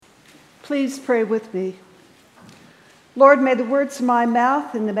Please pray with me. Lord, may the words of my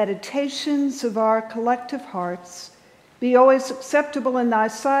mouth and the meditations of our collective hearts be always acceptable in thy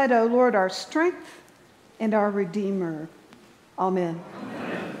sight, O Lord, our strength and our Redeemer. Amen.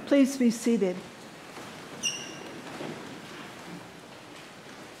 Amen. Please be seated.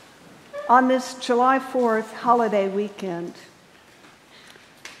 On this July 4th holiday weekend,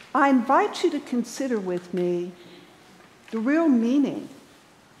 I invite you to consider with me the real meaning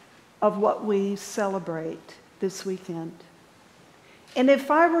of what we celebrate this weekend. And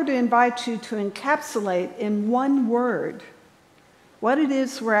if I were to invite you to encapsulate in one word what it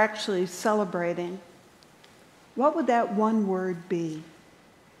is we're actually celebrating, what would that one word be?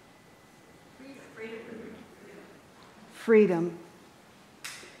 Freedom.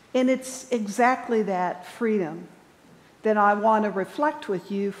 And it's exactly that freedom that I want to reflect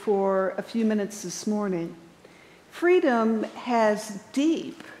with you for a few minutes this morning. Freedom has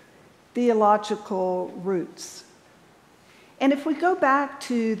deep theological roots. And if we go back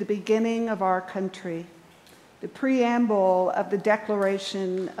to the beginning of our country, the preamble of the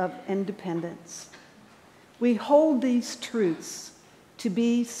Declaration of Independence, we hold these truths to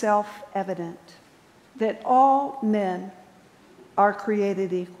be self-evident, that all men are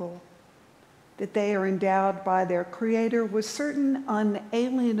created equal, that they are endowed by their Creator with certain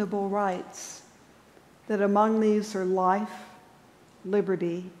unalienable rights, that among these are life,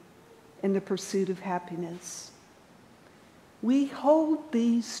 liberty, and the pursuit of happiness. We hold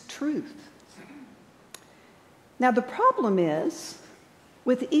these truths. Now the problem is,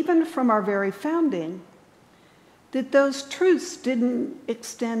 with even from our very founding, that those truths didn't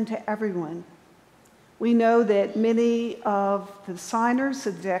extend to everyone. We know that many of the signers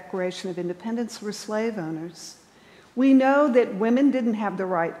of the Declaration of Independence were slave owners. We know that women didn't have the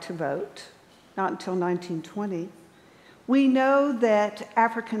right to vote, not until 1920. We know that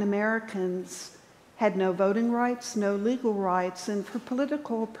African Americans had no voting rights, no legal rights, and for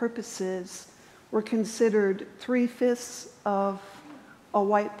political purposes were considered 3/5 of a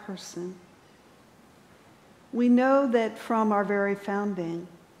white person. We know that from our very founding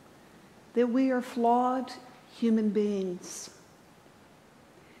that we are flawed human beings.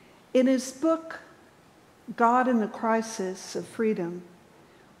 In his book, God in the Crisis of Freedom,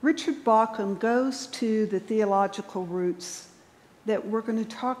 Richard Bauckham goes to the theological roots that we're going to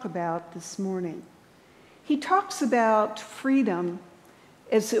talk about this morning. He talks about freedom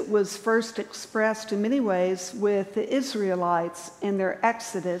as it was first expressed in many ways with the Israelites in their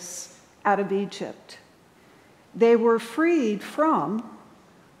exodus out of Egypt. They were freed from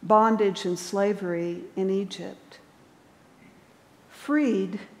bondage and slavery in Egypt,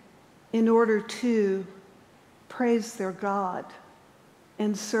 freed in order to praise their God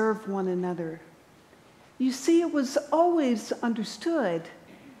and serve one another. You see, it was always understood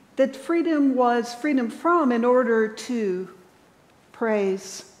that freedom was freedom from in order to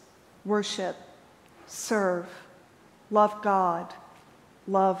praise, worship, serve, love God,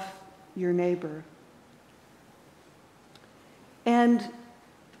 love your neighbor. And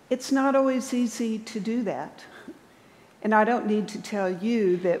it's not always easy to do that. And I don't need to tell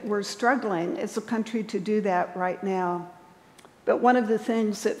you that we're struggling as a country to do that right now. But one of the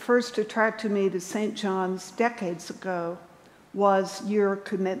things that first attracted me to St. John's decades ago was your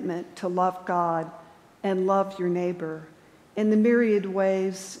commitment to love God and love your neighbor and the myriad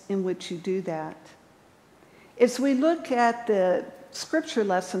ways in which you do that. As we look at the scripture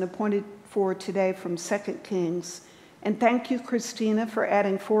lesson appointed for today from 2 Kings, and thank you, Christina, for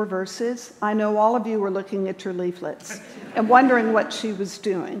adding 4 verses. I know all of you were looking at your leaflets and wondering what she was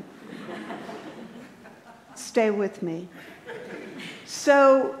doing. Stay with me.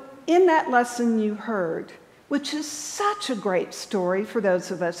 So in that lesson you heard, which is such a great story for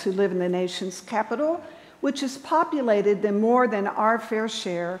those of us who live in the nation's capital, which is populated than more than our fair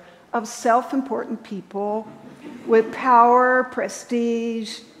share of self-important people with power,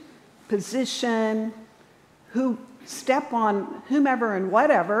 prestige, position, who step on whomever and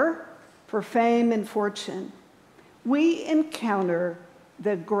whatever for fame and fortune. We encounter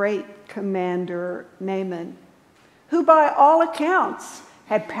the great commander Naaman, who by all accounts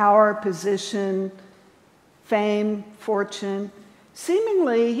had power, position, fame, fortune.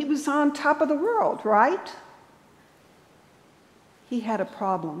 Seemingly, he was on top of the world, right? He had a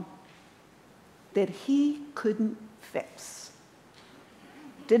problem that he couldn't fix.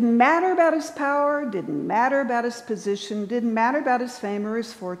 Didn't matter about his power, didn't matter about his position, didn't matter about his fame or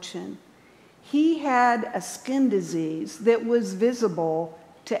his fortune. He had a skin disease that was visible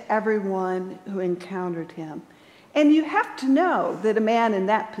to everyone who encountered him. And you have to know that a man in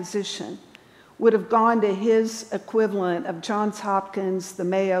that position would have gone to his equivalent of Johns Hopkins, the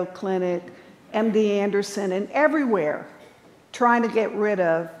Mayo Clinic, MD Anderson, and everywhere trying to get rid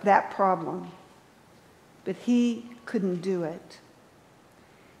of that problem. But he couldn't do it.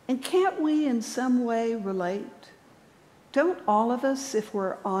 And can't we in some way relate? Don't all of us, if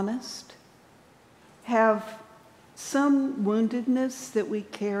we're honest, have some woundedness that we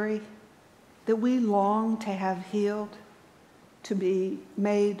carry, that we long to have healed, to be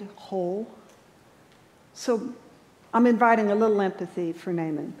made whole? So I'm inviting a little empathy for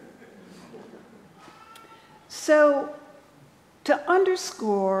Naaman. So to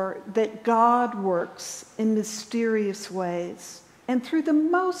underscore that God works in mysterious ways and through the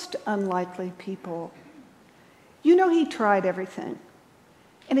most unlikely people, you know, he tried everything,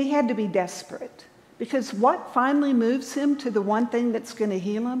 and he had to be desperate, because what finally moves him to the one thing that's going to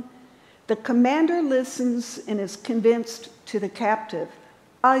heal him? The commander listens and is convinced to the captive,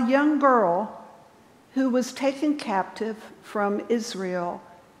 a young girl who was taken captive from Israel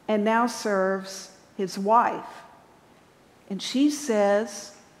and now serves his wife. And she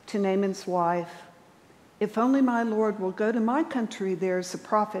says to Naaman's wife, "If only my Lord will go to my country, there's a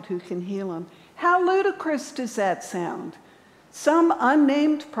prophet who can heal him." How ludicrous does that sound? Some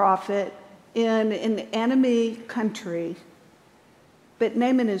unnamed prophet in an enemy country. But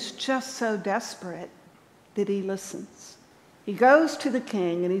Naaman is just so desperate that he listens. He goes to the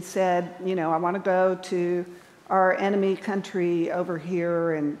king and he said, I want to go to our enemy country over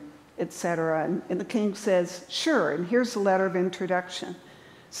here and etc. And the king says, sure, and here's a letter of introduction.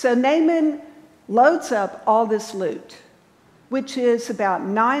 So Naaman loads up all this loot, which is about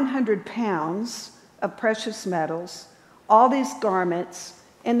 900 pounds of precious metals, all these garments,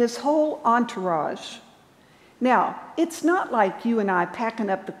 and this whole entourage. Now, it's not like you and I packing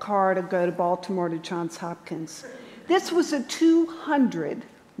up the car to go to Baltimore to Johns Hopkins. This was a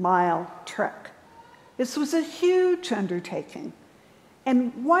 200-mile trek. This was a huge undertaking.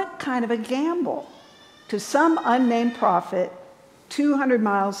 And what kind of a gamble to some unnamed prophet 200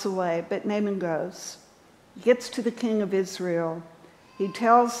 miles away. But Naaman goes. He gets to the king of Israel. He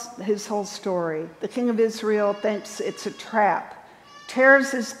tells his whole story. The king of Israel thinks it's a trap,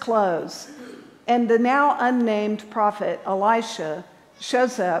 tears his clothes. And the now unnamed prophet, Elisha,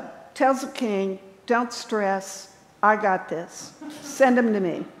 shows up, tells the king, don't stress, I got this. Send him to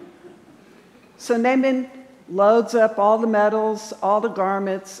me. So Naaman loads up all the metals, all the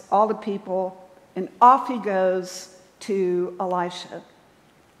garments, all the people, and off he goes to Elisha.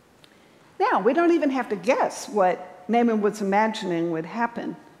 Now, we don't even have to guess what Naaman was imagining would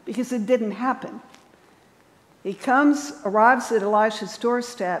happen, because it didn't happen. He arrives at Elisha's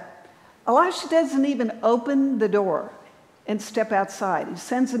doorstep. Elisha doesn't even open the door and step outside. He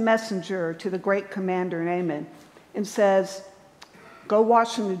sends a messenger to the great commander Naaman and says, go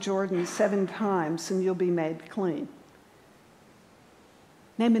wash in the Jordan 7 times and you'll be made clean.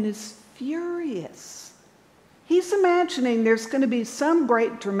 Naaman is furious. He's imagining there's going to be some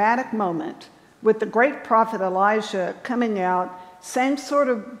great dramatic moment with the great prophet Elijah coming out, saying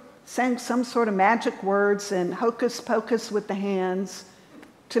some sort of magic words and hocus pocus with the hands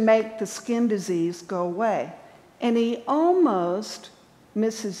to make the skin disease go away. And he almost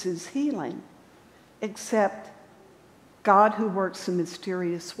misses his healing, except God, who works in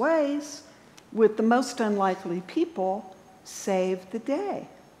mysterious ways with the most unlikely people, saved the day.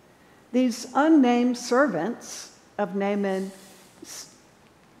 These unnamed servants of Naaman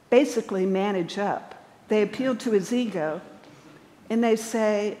basically manage up. They appeal to his ego, and they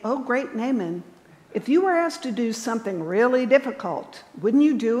say, oh, great Naaman, if you were asked to do something really difficult, wouldn't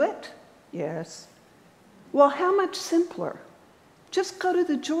you do it? Yes. Well, how much simpler? Just go to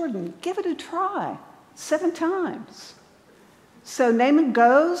the Jordan, give it a try, 7 times. So Naaman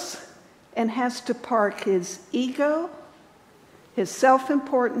goes and has to park his ego, his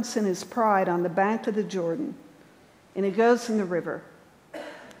self-importance, and his pride on the bank of the Jordan. And he goes in the river,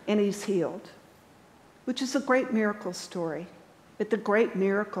 and he's healed, which is a great miracle story. But the great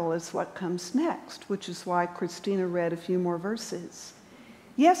miracle is what comes next, which is why Christina read a few more verses.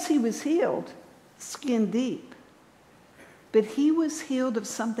 Yes, he was healed, skin deep, but he was healed of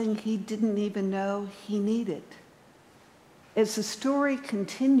something he didn't even know he needed. As the story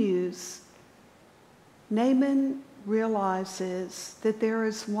continues, Naaman realizes that there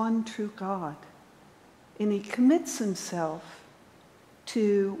is one true God, and he commits himself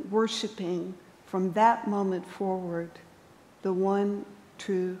to worshiping from that moment forward the one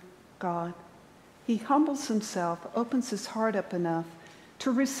true God. He humbles himself, opens his heart up enough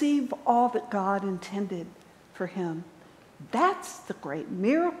to receive all that God intended for him. That's the great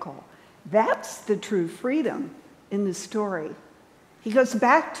miracle. That's the true freedom in the story. He goes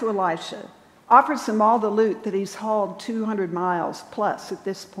back to Elisha. offers him all the loot that he's hauled 200 miles plus at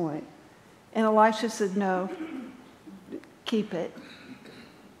this point. And Elisha said, no, keep it.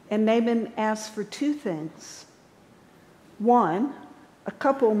 And Naaman asked for two things. One, a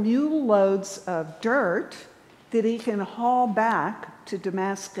couple mule loads of dirt that he can haul back to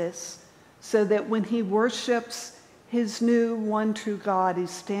Damascus so that when he worships his new one true God,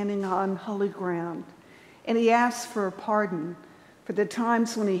 he's standing on holy ground. And he asks for a pardon for the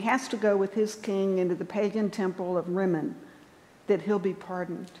times when he has to go with his king into the pagan temple of Rimmon, that he'll be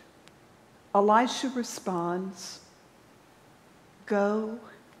pardoned. Elisha responds, go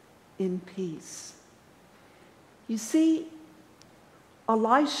in peace. You see,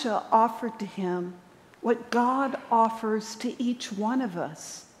 Elisha offered to him what God offers to each one of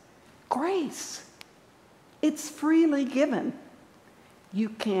us, grace. It's freely given. You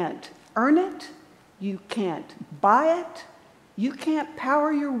can't earn it. You can't buy it. You can't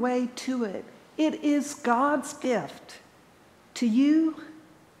power your way to it. It is God's gift to you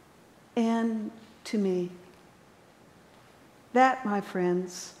and to me. That, my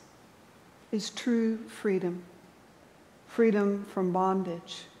friends, is true freedom. Freedom from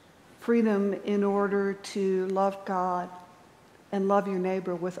bondage. Freedom in order to love God and love your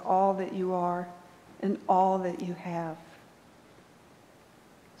neighbor with all that you are and all that you have.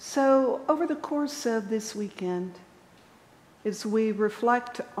 So, over the course of this weekend, as we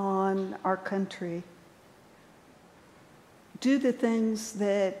reflect on our country, do the things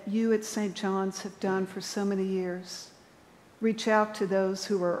that you at St. John's have done for so many years. Reach out to those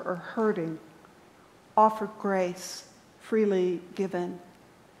who are hurting, offer grace freely given,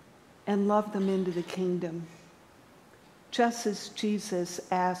 and love them into the kingdom, just as Jesus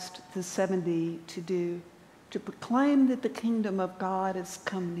asked the 70 to do, to proclaim that the kingdom of God has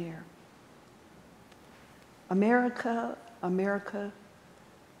come near. America, America,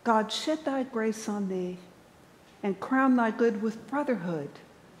 God shed thy grace on thee and crown thy good with brotherhood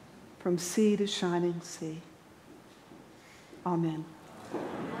from sea to shining sea. Amen.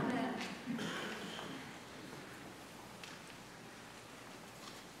 Amen.